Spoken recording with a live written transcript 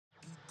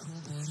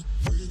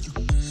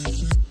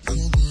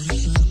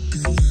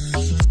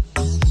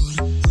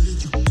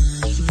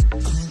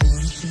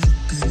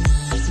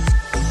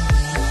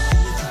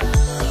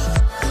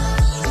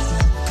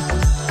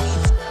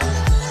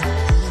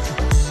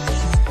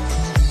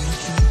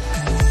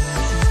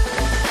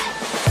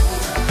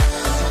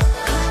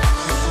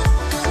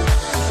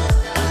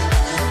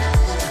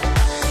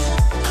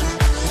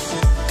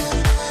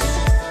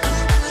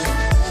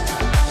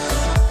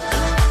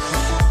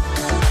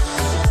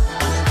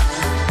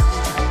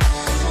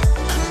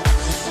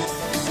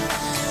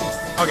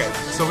Okay,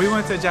 so we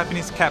went to a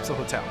Japanese capsule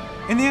hotel.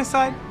 In the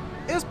inside,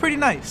 it was pretty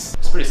nice.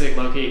 It's pretty sick,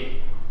 low key.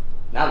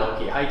 Not low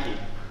key, high key.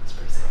 It's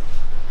pretty sick.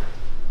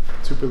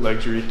 Super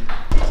luxury.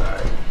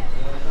 Sorry.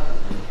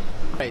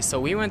 Okay,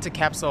 so we went to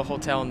capsule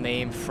hotel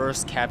named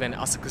First Cabin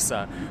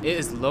Asakusa. It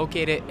is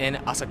located in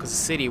Asakusa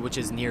City, which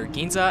is near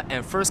Ginza,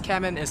 and First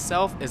Cabin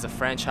itself is a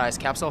franchise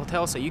capsule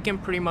hotel, so you can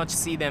pretty much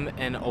see them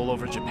in all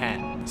over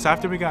Japan. So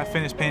after we got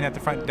finished paying at the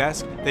front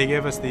desk, they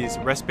gave us these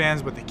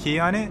wristbands with the key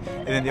on it,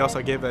 and then they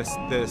also gave us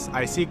this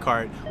IC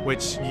card,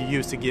 which you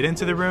use to get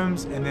into the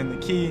rooms, and then the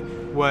key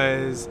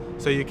was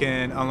so you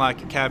can unlock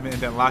your cabin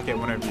and then lock it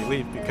whenever you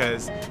leave,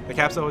 because the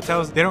capsule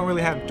hotels, they don't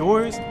really have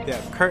doors, they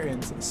have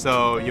curtains,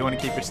 so you want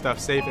to keep your stuff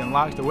safe and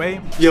locked away.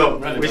 Yo,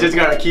 we just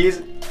got our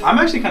keys. I'm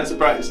actually kind of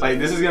surprised. Like,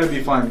 this is gonna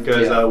be fun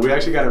because we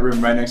actually got a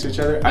room right next to each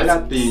other. I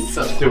got the,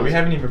 dude, we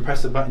haven't even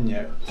pressed the button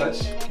yet.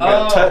 Touch, we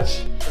got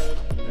touch.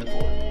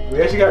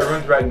 We actually got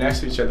rooms right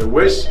next to each other,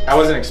 which I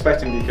wasn't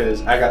expecting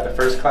because I got the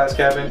first class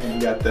cabin and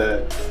you got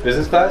the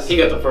business class. He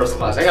got the first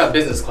class, I got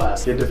business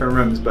class. Get different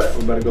rooms, but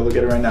we're about to go look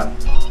at it right now.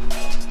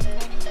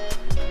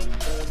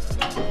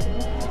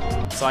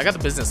 So I got the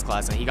business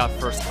class and he got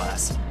first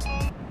class,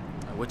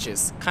 which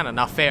is kind of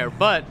not fair.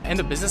 But in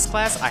the business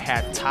class, I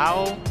had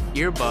towel,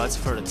 earbuds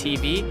for the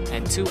TV,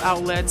 and 2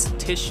 outlets,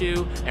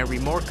 tissue, and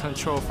remote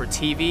control for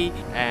TV.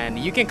 And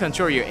you can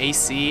control your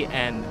AC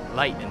and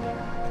light in there.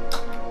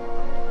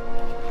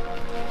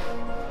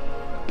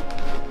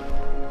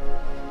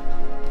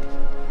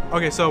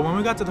 Okay, so when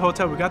we got to the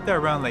hotel, we got there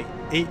around like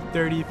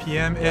 8:30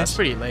 p.m.-ish. Yeah, it's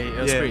pretty late. It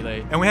was pretty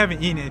late. And we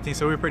haven't eaten anything,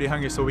 so we were pretty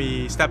hungry. So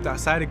we stepped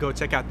outside to go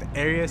check out the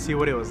area, see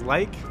what it was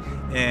like.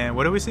 And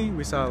what did we see?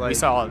 We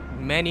saw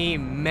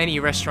many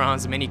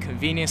restaurants, many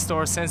convenience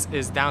stores. Since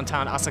it's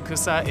downtown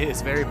Asakusa, it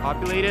is very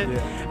populated.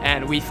 Yeah.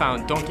 And we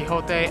found Don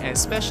Quixote and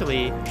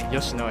especially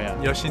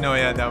Yoshinoya.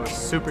 Yoshinoya, that was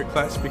super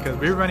clutch because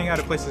we were running out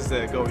of places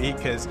to go eat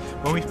because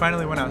when we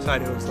finally went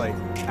outside, it was like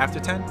after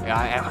 10?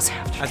 Yeah, it was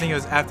after. I think it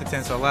was after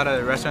 10, so a lot of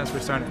the restaurants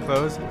were starting to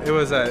close. It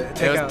was a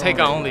takeout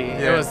only.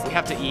 Yeah. It was, we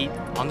have to eat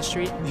on the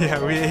street.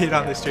 Yeah, we ate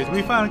on the streets.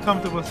 We found a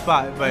comfortable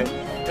spot, but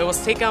it was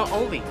takeout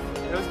only.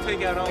 It was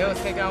takeout only. It was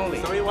takeout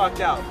only. So we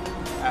walked out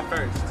at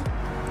first.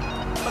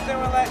 But then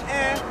we're like,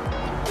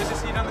 let's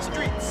just eat on the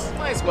streets.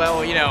 Might as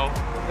well, you know,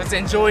 let's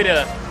enjoy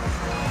the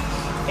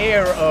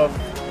air of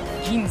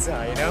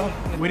Ginza, you know?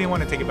 We didn't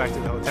want to take it back to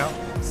the hotel,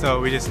 so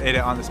we just ate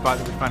it on the spot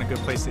that we found a good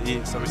place to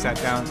eat, so we sat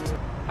down.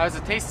 How does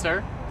it taste,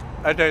 sir?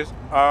 It tastes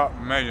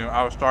amazing.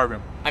 I was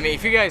starving. I mean,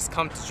 if you guys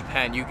come to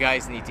Japan, you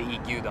guys need to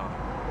eat gyudon.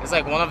 It's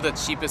like one of the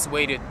cheapest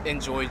way to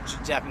enjoy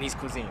Japanese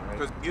cuisine, right?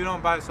 Because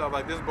gyudon by itself,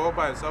 like this bowl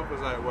by itself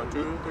was like, what,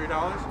 $2,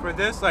 $3? For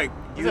this, like,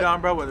 gyudon,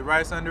 bro, with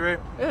rice under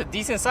it. It's a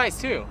decent size,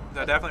 too.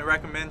 I definitely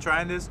recommend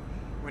trying this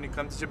when you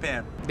come to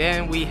Japan.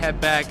 Then we head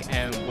back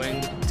and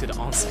went to the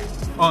onsen.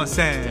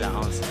 Onsen. To the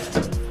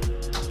onsen.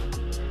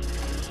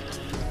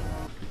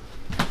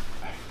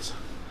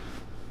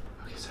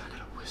 Okay, so I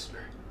gotta whisper,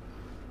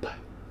 but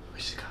we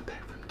just got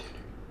back from dinner.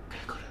 We're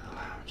gonna go to the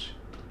lounge.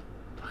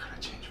 I gotta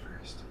change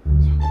first.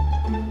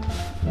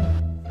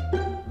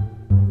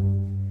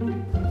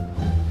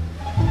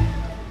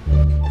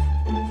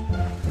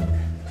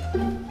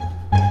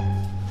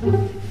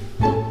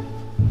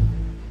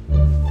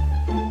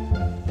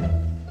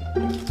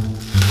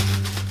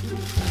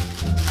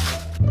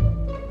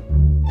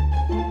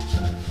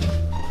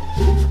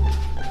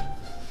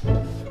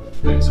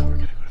 So we're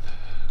gonna go to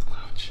the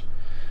lounge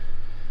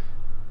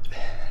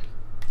and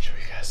show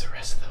you guys the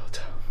rest of the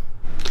hotel.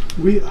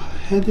 We are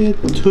headed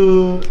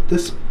to the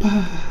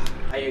spa.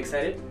 Are you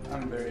excited?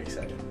 I'm very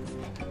excited.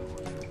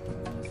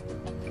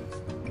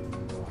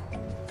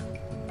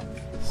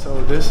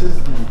 So this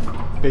is the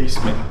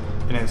basement,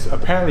 and it's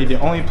apparently the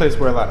only place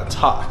where a lot of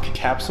talk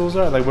capsules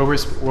are. Like where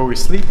we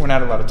sleep, we're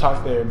not allowed to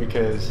talk there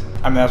because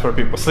I mean that's where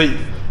people sleep.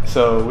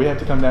 So we have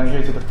to come down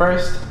here to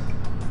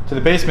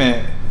the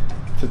basement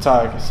to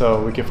talk,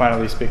 so we can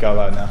finally speak out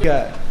loud now. We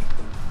got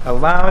a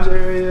lounge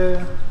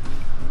area,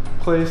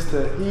 place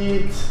to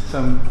eat,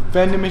 some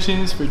vending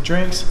machines for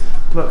drinks.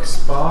 Look,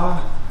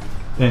 spa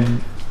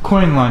and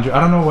coin laundry. I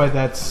don't know why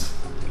that's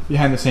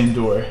behind the same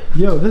door.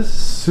 Yo, this is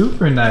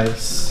super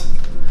nice.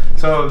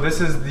 So this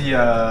is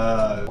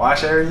the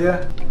wash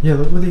area. Yeah,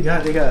 look what they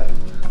got. They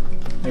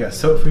got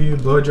soap for you,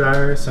 blow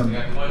dryer, some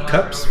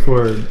cups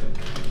for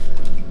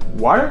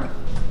water.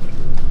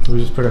 We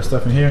just put our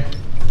stuff in here.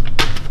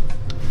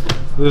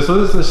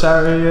 So this is the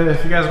shower area.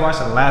 If you guys watched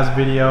the last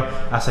video,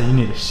 I said you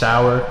need a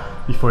shower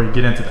before you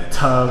get into the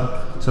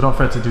tub. So don't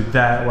forget to do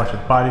that. Wash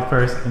your body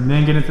first and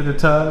then get into the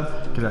tub,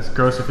 because that's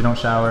gross if you don't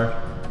shower.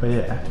 But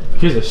yeah,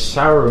 here's a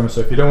shower room. So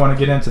if you don't want to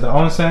get into the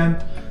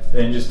onsen,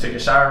 then just take a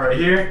shower right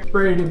here.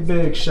 Pretty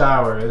big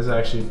shower. It's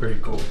actually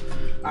pretty cool.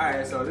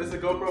 Alright, so this is a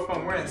GoPro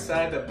phone. We're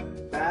inside the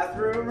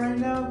bathroom right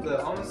now, the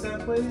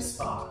onsen place.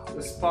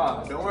 The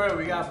spa. Don't worry,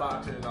 we got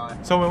boxers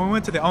on. So when we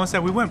went to the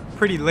onsen, we went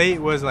pretty late.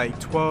 It was like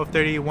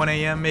 12:30, 1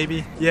 a.m.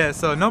 maybe. Yeah,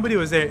 so nobody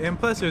was there. And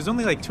plus, there's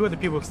only like 2 other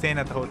people staying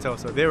at the hotel,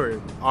 so they were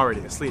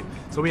already asleep.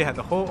 So we had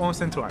the whole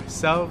onsen to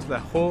ourselves, the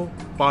whole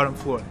bottom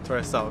floor to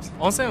ourselves.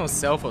 Onsen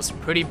itself was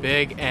pretty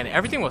big and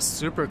everything was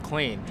super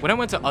clean. When I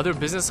went to other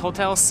business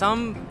hotels,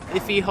 some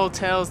iffy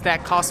hotels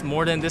that cost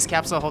more than this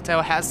capsule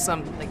hotel has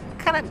some like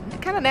kind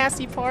of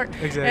nasty part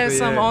and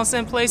some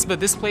onsen place, but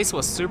this place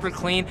was super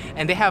clean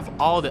and they have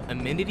all the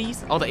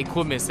amenities, all the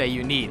equipments that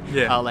you need.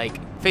 Yeah. Like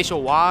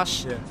facial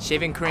wash,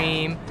 shaving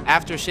cream,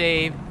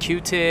 aftershave,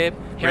 Q-tip,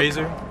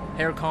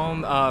 hair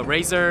comb,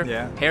 razor,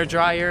 hair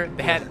dryer.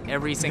 They had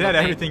every single thing. They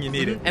had everything you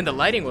needed. And the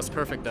lighting was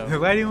perfect though. The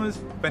lighting was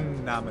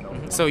phenomenal.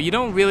 So you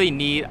don't really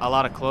need a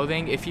lot of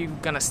clothing if you're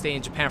gonna stay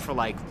in Japan for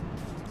like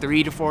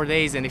 3 to 4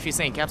 days, and if you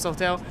stay in capsule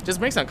hotel, just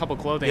bring some couple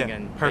clothing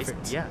and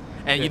perfect.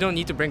 And you don't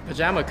need to bring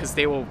pajama because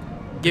they will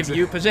give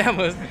you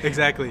pajamas.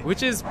 Exactly.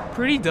 Which is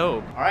pretty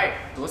dope. All right,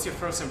 what's your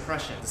first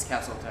impression of this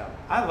capsule hotel?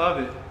 I love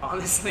it.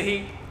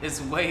 Honestly,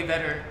 it's way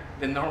better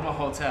than normal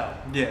hotel.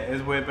 Yeah,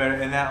 it's way better,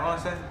 and that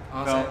onsen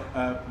felt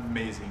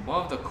amazing.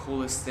 One of the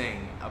coolest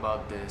thing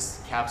about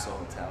this capsule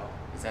hotel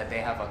is that they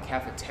have a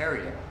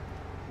cafeteria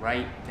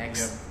right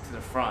next to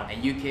the front,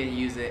 and you can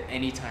use it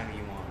anytime you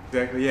want.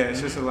 Exactly, yeah,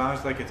 it's just a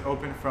lounge, like it's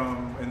open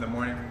from in the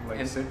morning,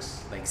 like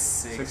 6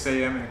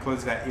 a.m. and it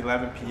closes at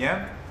 11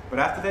 p.m. But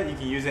after that, you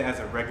can use it as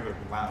a regular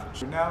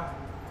lounge. Now,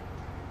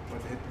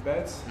 let's hit the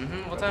beds.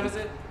 What time is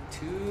it?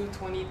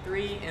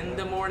 2:23 in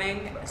the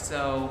morning.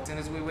 So as soon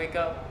as we wake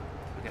up,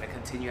 we're gonna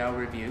continue our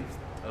review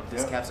of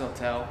this capsule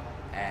hotel,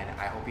 and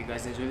I hope you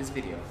guys enjoy this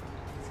video.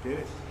 Let's get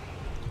it.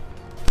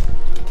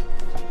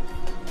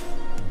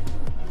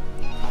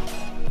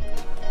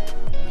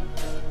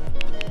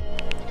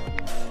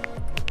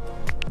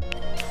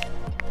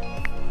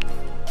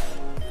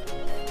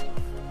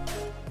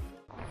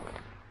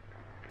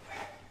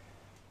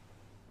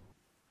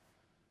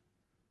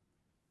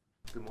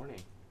 Good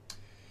morning.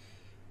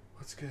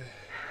 What's good?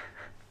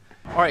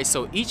 Alright,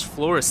 so each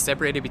floor is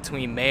separated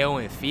between male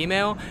and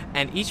female,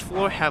 and each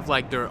floor have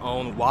like their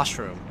own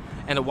washroom.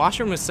 And the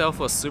washroom itself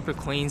was super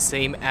clean,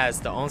 same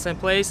as the onsen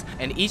place,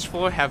 and each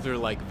floor have their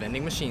like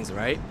vending machines,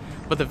 right?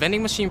 But the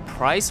vending machine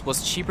price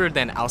was cheaper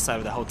than outside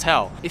of the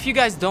hotel. If you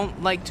guys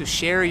don't like to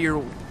share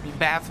your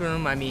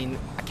bathroom, I mean,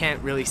 I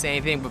can't really say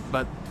anything,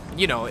 but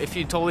you know, if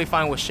you're totally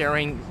fine with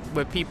sharing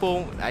with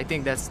people, I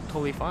think that's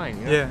totally fine.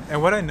 You know? Yeah, and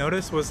what I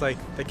noticed was like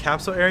the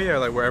capsule area,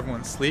 like where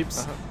everyone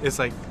sleeps, is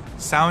like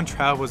sound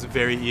travels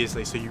very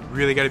easily, so you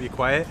really got to be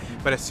quiet.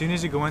 But as soon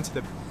as you go into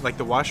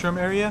the washroom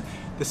area,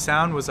 the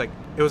sound was like,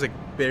 it was like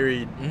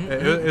buried.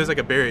 It was like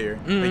a barrier.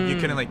 Like you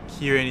couldn't like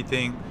hear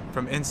anything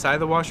from inside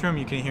the washroom,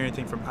 you couldn't hear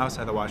anything from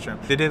outside the washroom.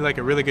 They did like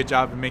a really good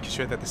job of making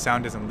sure that the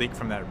sound doesn't leak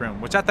from that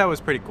room, which I thought was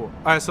pretty cool.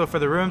 All right, so for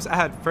the rooms, I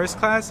had first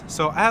class,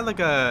 so I had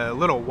like a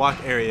little walk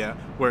area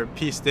where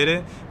Peace did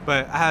it,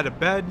 but I had a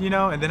bed, you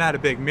know, and then I had a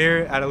big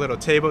mirror, I had a little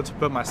table to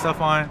put my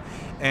stuff on,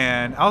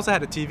 and I also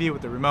had a TV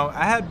with the remote.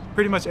 I had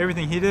pretty much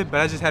everything he did, but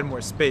I just had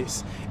more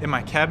space. In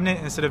my cabinet,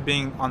 instead of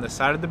being on the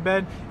side of the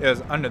bed, it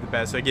was under the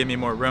bed, so it gave me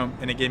more room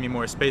and it gave me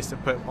more space to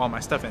put all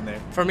my stuff in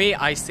there. For me,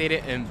 I stayed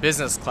in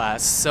business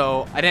class,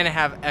 so I didn't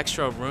have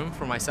extra room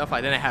for myself. I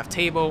didn't have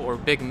table or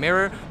big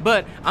mirror,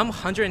 but I'm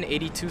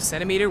 182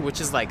 centimeter, which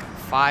is like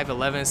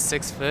 5'11",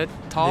 6 foot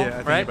tall, I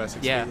think right? About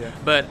 6 feet, yeah.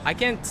 But I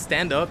can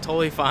stand up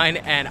totally fine,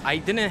 and I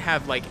didn't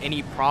have like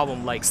any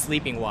problem like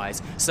sleeping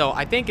wise. So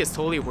I think it's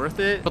totally worth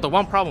it. But the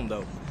one problem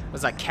though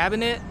was that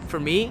cabinet for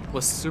me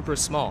was super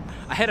small.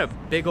 I had a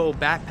big old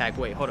backpack.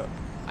 Wait, hold up.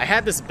 I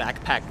had this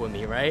backpack with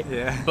me, right?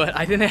 Yeah. But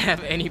I didn't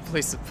have any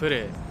place to put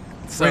it.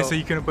 Wait, so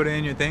you couldn't put it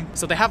in your thing?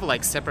 So they have a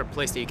like separate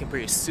place that you can put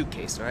your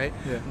suitcase, right?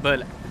 Yeah.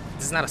 But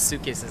it's not a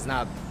suitcase. It's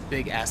not a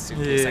big ass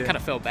suitcase. I kind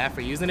of felt bad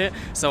for using it,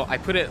 so I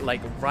put it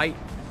like right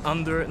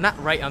under,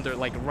 not right under,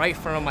 like right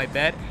front of my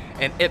bed,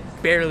 and it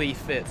barely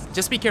fits.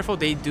 Just be careful,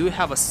 they do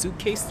have a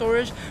suitcase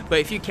storage, but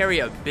if you carry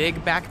a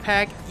big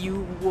backpack,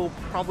 you will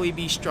probably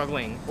be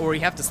struggling, or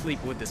you have to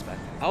sleep with this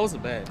backpack. How was the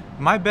bed?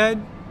 My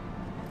bed,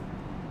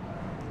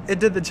 it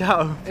did the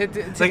job.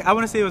 Like, I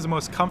want to say it was the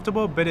most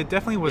comfortable, but it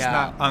definitely was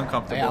not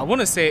uncomfortable. Yeah, I want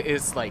to say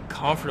it's like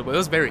comfortable. It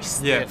was very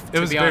stiff. Yeah, it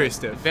was very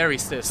stiff. Very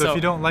stiff. So if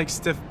you don't like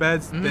stiff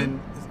beds,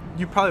 then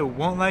you probably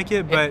won't like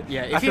it. But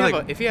if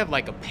you have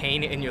like a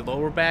pain in your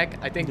lower back,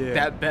 I think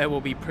that bed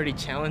will be pretty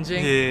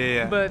challenging.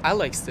 Yeah. But I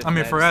like stiff. I mean,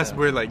 beds, for us,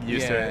 we're like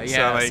used to it.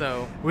 Yeah,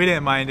 so like we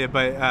didn't mind it,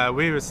 but I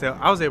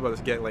was able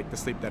to get like the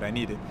sleep that I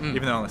needed,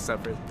 even though I only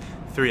slept for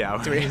 3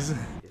 hours. I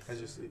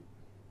just sleep.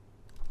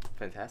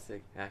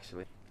 Fantastic,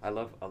 actually. I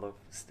love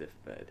stiff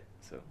bed.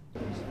 So.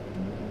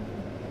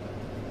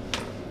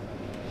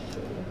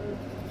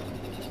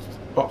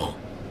 Oh.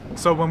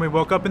 So when we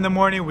woke up in the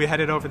morning, we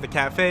headed over to the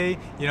cafe.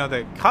 You know,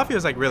 the coffee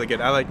was like really good.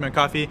 I like my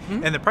coffee,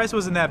 and the price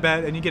wasn't that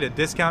bad. And you get a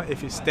discount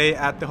if you stay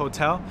at the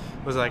hotel.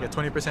 It was like a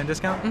 20%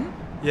 discount.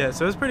 Yeah,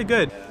 so it was pretty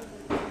good.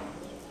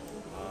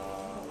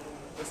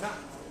 It's not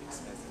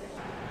expensive.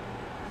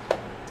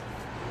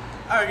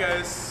 Alright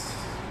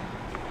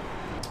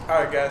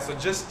guys, so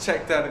just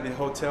checked out of the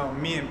hotel.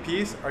 Me and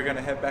Peace are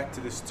gonna head back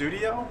to the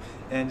studio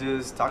and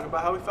just talk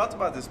about how we felt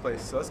about this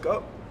place. So let's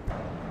go.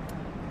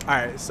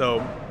 Alright,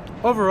 so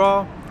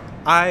overall,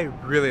 I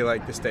really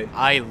like the stay.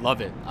 I love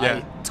it.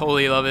 Yeah. I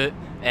totally love it.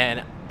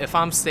 And if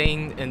I'm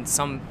staying in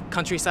some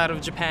countryside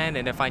of Japan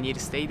and if I need to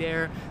stay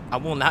there, I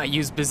will not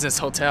use business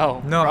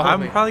hotel. No,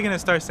 probably. I'm probably gonna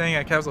start staying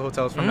at capsule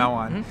hotels from now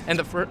on. And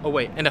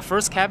the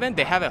first cabin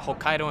they have at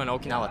Hokkaido and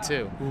Okinawa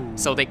too. Ooh.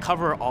 So they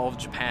cover all of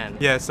Japan.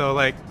 Yeah, so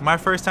like my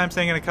first time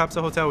staying in a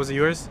capsule hotel, was it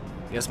yours?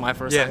 It's my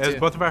first Yeah, time it was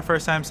too. both of our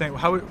first time staying.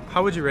 How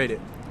would you rate it?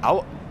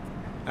 Out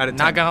Out of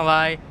 10? Not gonna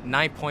lie,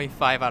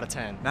 9.5 out of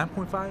 10.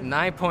 9.5?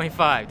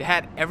 9.5. They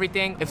had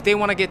everything. If they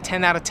want to get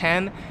 10 out of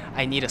 10,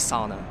 I need a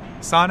sauna.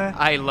 Sauna?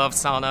 I love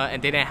sauna,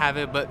 and they didn't have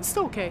it, but it's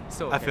still okay.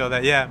 Still okay. I feel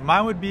that, yeah.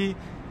 Mine would be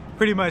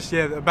pretty much,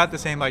 yeah, about the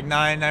same, like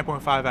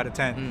 9.5 out of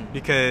 10,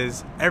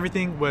 because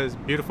everything was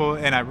beautiful,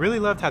 and I really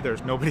loved how there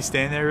was nobody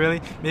staying there,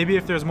 really. Maybe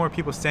if there was more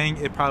people staying,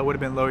 it probably would have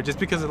been lower, just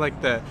because of like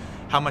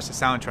how much the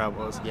sound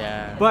travels.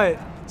 Yeah. But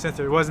since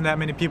there wasn't that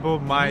many people,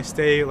 my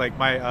stay, like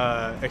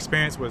my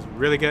experience was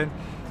really good,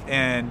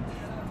 and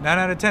 9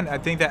 out of 10. I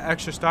think that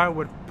extra star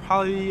would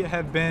probably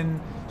have been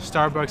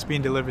Starbucks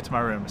being delivered to my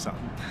room or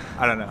something.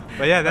 I don't know.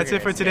 But yeah, that's Okay,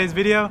 it for today's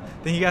video.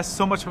 Thank you guys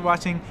so much for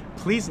watching.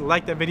 Please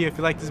like that video if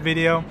you like this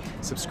video.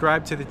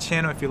 Subscribe to the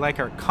channel if you like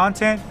our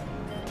content.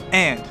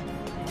 And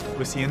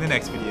we'll see you in the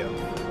next video.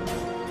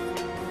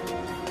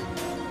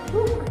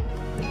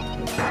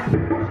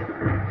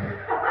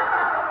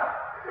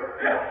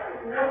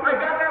 I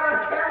got that on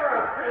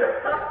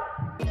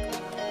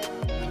camera.